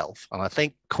yourself? And I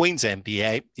think Queen's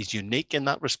MBA is unique in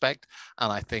that respect,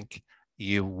 and I think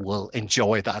you will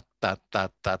enjoy that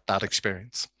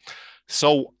experience.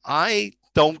 So I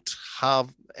don't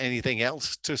have anything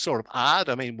else to sort of add.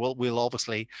 I mean, we'll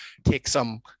obviously take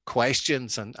some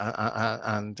questions, and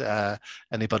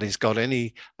anybody's got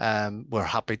any, we're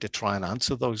happy to try and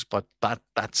answer those. But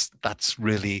that's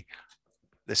really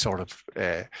the sort of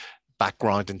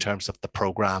background in terms of the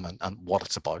program and what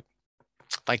it's about.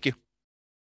 Thank you.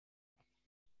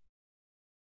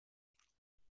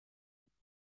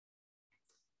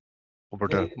 Over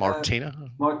to Martina.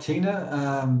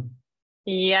 Martina.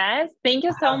 Yes, thank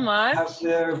you so much. Have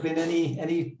there been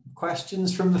any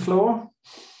questions from the floor?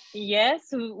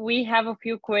 Yes, we have a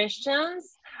few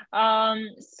questions. Are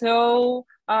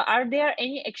there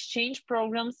any exchange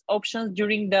programs options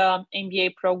during the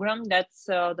MBA program? That's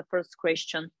the first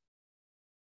question.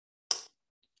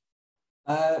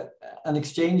 An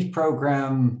exchange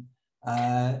program,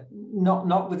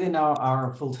 not within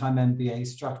our full-time MBA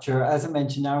structure. As I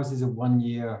mentioned, ours is a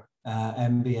one-year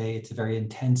MBA. It's a very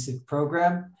intensive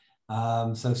program.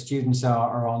 So students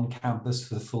are on campus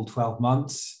for the full 12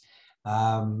 months.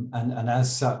 And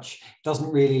as such, it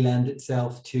doesn't really lend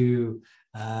itself to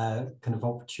kind of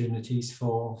opportunities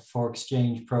for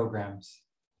exchange programs.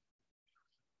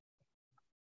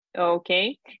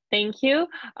 Okay, thank you.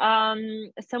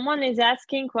 Someone is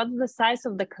asking what's the size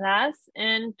of the class,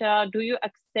 and do you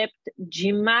accept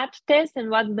GMAT test, and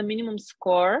what's the minimum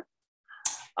score?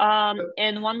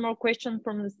 And one more question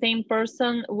from the same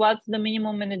person: what's the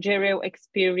minimum managerial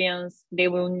experience they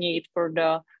will need for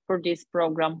this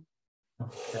program?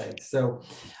 Okay, so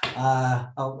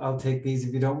I'll take these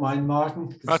if you don't mind,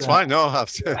 Martin. That's fine. No,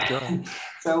 absolutely.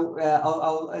 So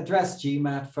I'll address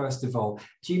GMAT first of all.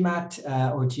 GMAT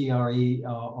or GRE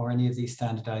or any of these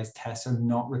standardized tests are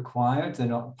not required. They're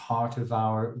not part of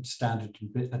our standard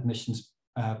admissions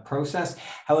process.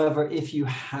 However, if you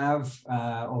have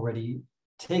already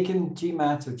taken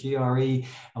GMAT or GRE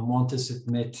and want to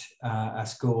submit a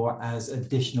score as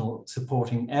additional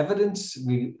supporting evidence,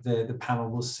 the panel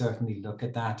will certainly look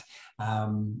at that.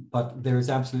 But there is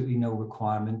absolutely no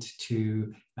requirement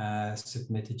to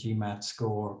submit a GMAT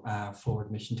score for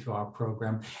admission to our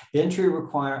program. The entry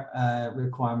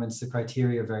requirements, the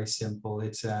criteria are very simple.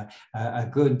 It's a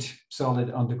good, solid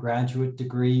undergraduate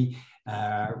degree,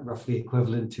 roughly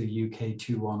equivalent to UK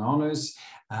 2-1 honours.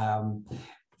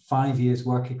 5 years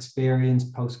work experience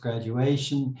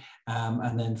post-graduation,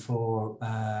 and then for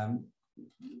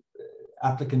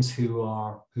applicants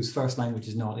whose first language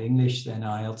is not English, then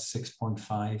IELTS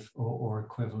 6.5 or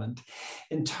equivalent.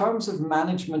 In terms of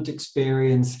management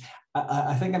experience,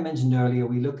 I think I mentioned earlier,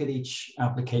 we look at each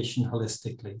application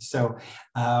holistically. So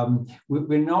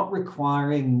we're not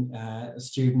requiring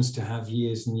students to have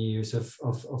years and years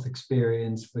of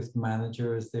experience with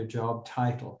manager as their job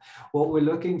title. What we're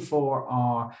looking for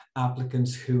are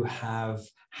applicants who have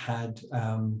had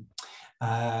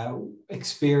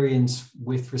experience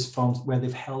with where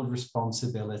they've held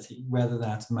responsibility, whether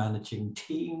that's managing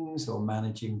teams or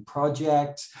managing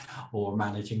projects or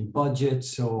managing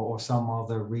budgets or some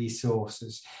other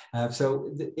resources.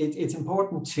 So it's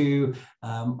important to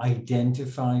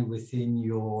identify within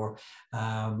your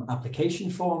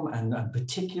application form and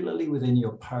particularly within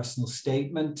your personal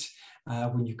statement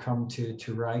when you come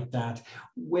to write that,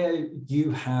 where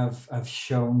you have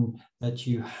shown that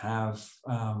you have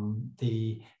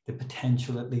the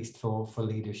potential, at least for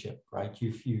leadership, right?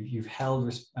 You've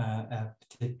held a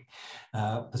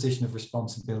position of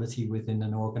responsibility within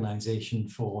an organization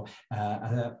for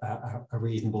a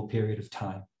reasonable period of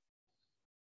time.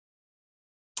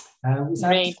 Was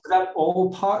that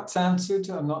all parts answered?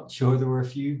 I'm not sure. There were a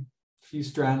few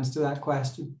strands to that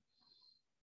question.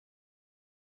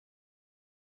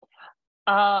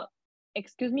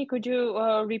 Excuse me, could you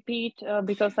repeat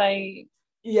because I...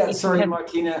 Yeah, sorry,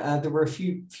 Martina, there were a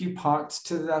few parts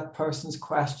to that person's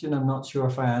question. I'm not sure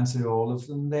if I answered all of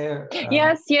them there.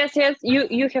 Yes, you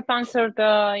have answered,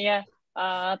 yeah.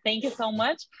 Thank you so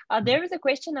much. There is a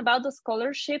question about the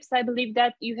scholarships. I believe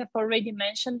that you have already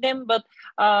mentioned them, but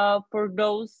for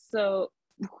those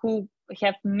who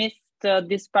have missed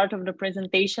this part of the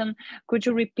presentation, could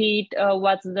you repeat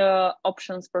what's the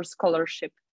options for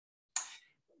scholarship?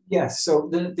 Yes, so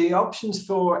the options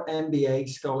for MBA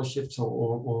scholarships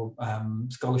or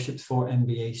scholarships for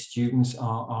MBA students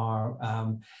are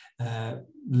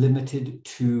limited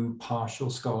to partial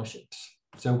scholarships.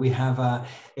 So we have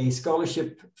a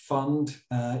scholarship fund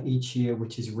each year,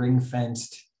 which is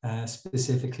ring-fenced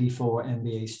specifically for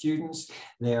MBA students.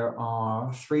 There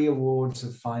are 3 awards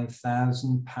of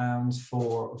 £5,000,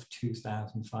 4 of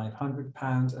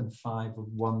 £2,500, and 5 of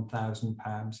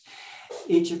 £1,000.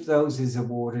 Each of those is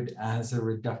awarded as a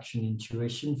reduction in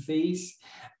tuition fees,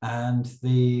 and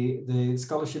the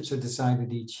scholarships are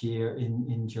decided each year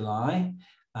in July.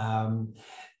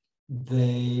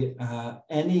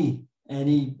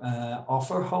 Any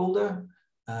offer holder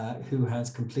who has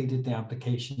completed the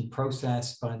application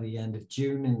process by the end of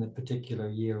June in the particular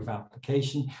year of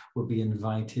application will be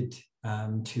invited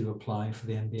to apply for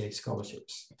the MBA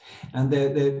scholarships. And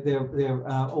they're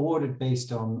awarded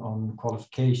based on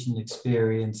qualification,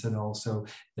 experience, and also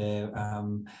the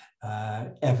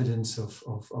evidence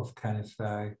of kind of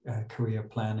career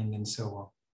planning and so on.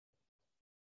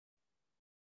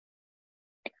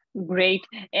 Great.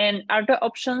 And are the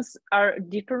options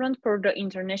different for the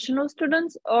international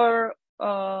students, or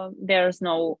there's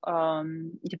no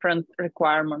different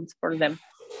requirements for them?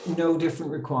 No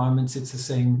different requirements. It's the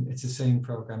same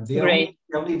program. The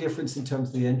only difference in terms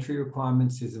of the entry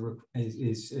requirements is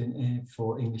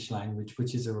for English language,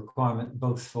 which is a requirement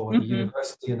both for the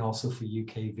university and also for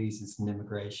UK visas and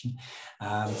immigration.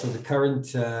 So the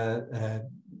current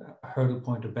hurdle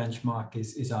point or benchmark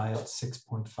is IELTS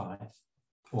 6.5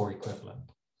 or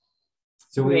equivalent.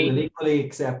 So we will equally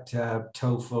accept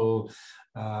TOEFL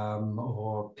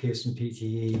or Pearson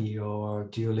PTE or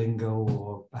Duolingo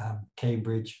or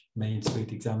Cambridge Main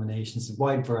Suite examinations, a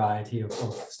wide variety of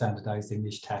standardized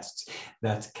English tests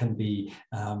that can be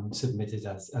submitted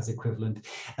as equivalent,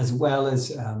 as well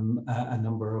as a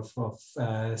number of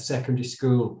secondary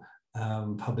school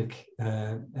public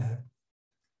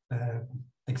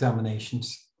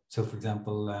examinations. So for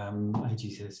example,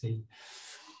 IGCSE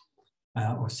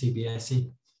or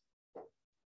CBSE.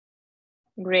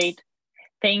 Great.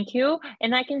 Thank you.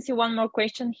 And I can see one more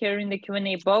question here in the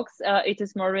Q&A box. It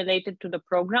is more related to the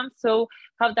program. So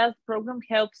how does the program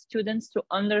help students to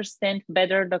understand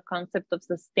better the concept of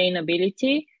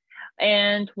sustainability?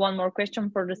 And one more question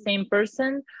for the same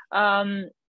person.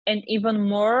 And even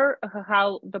more,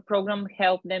 how the program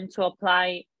helped them to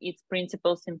apply its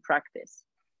principles in practice?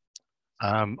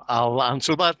 I'll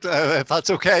answer that if that's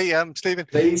okay, Stephen.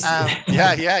 Please.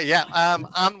 Anwin,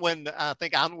 I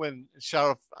think Anwin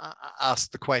Sheriff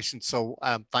asked the question, so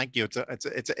thank you.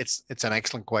 It's an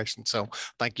excellent question, so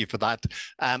thank you for that.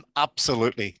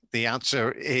 Absolutely, the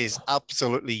answer is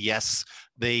absolutely yes.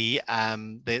 The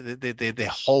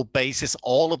whole basis,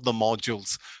 all of the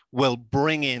modules will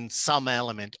bring in some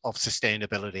element of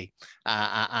sustainability.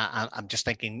 I'm just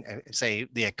thinking, say,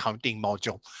 the accounting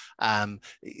module.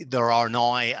 There are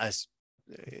now, as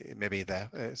maybe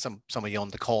some of you on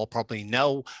the call probably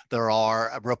know, there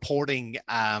are reporting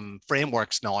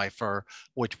frameworks now for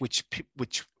which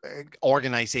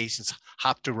organizations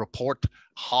have to report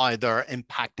how they're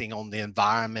impacting on the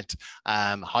environment,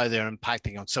 how they're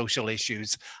impacting on social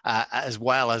issues, as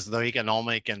well as their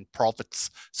economic and profits.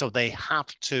 So they have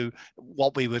to,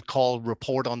 what we would call,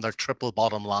 report on their triple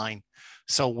bottom line.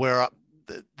 So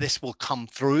this will come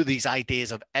through these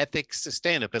ideas of ethics,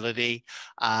 sustainability,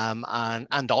 and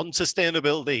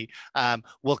unsustainability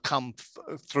will come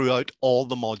throughout all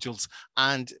the modules.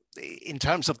 And in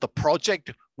terms of the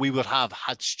project, we would have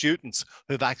had students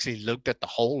who've actually looked at the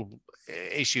whole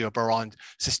issue of around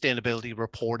sustainability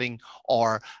reporting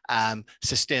or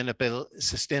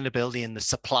sustainability in the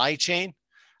supply chain.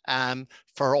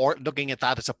 For looking at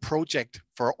that as a project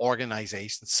for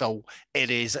organizations. So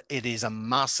it is a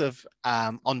massive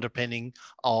underpinning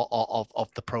of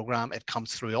the program. It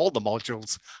comes through all the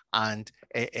modules, and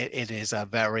it is a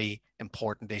very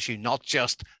important issue, not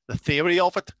just the theory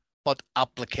of it, but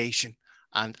application.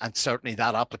 And certainly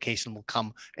that application will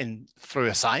come in through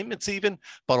assignments even,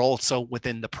 but also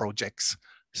within the projects.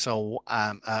 So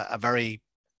a very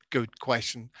good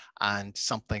question, and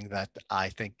something that I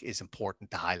think is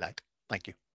important to highlight. Thank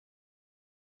you.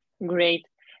 Great.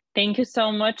 Thank you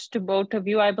so much to both of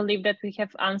you. I believe that we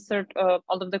have answered all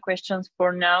of the questions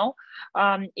for now.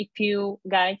 If you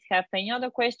guys have any other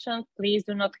questions, please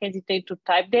do not hesitate to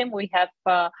type them. We have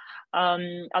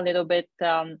a little bit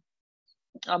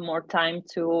more time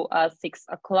to 6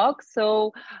 o'clock.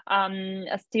 So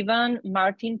Stephen,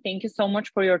 Martin, thank you so much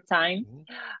for your time.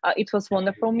 It was a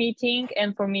wonderful meeting,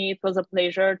 and for me it was a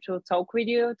pleasure to talk with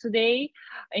you today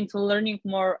and to learning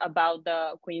more about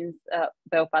the Queen's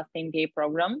Belfast MBA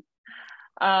program.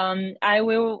 I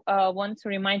will want to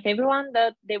remind everyone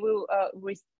that they will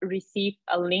receive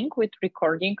a link with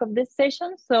recording of this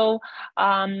session, so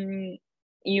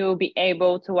you'll be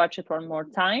able to watch it one more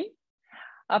time.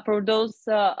 For those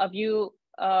of you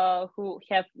who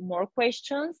have more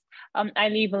questions, I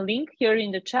leave a link here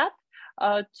in the chat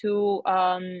to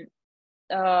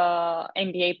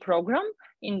MBA program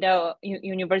in the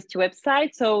university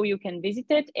website, so you can visit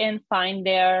it and find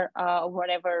there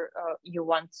whatever you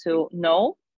want to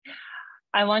know.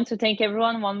 I want to thank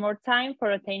everyone one more time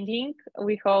for attending.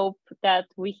 We hope that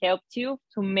we helped you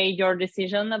to make your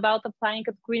decision about applying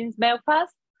at Queen's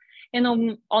Belfast.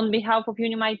 And on behalf of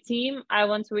UniMy team, I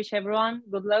want to wish everyone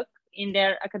good luck in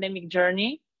their academic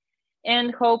journey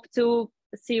and hope to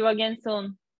see you again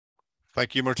soon.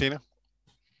 Thank you, Martina.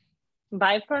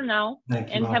 Bye for now. Thank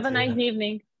you, and Martina. have a nice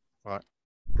evening. Bye.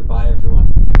 Goodbye, everyone.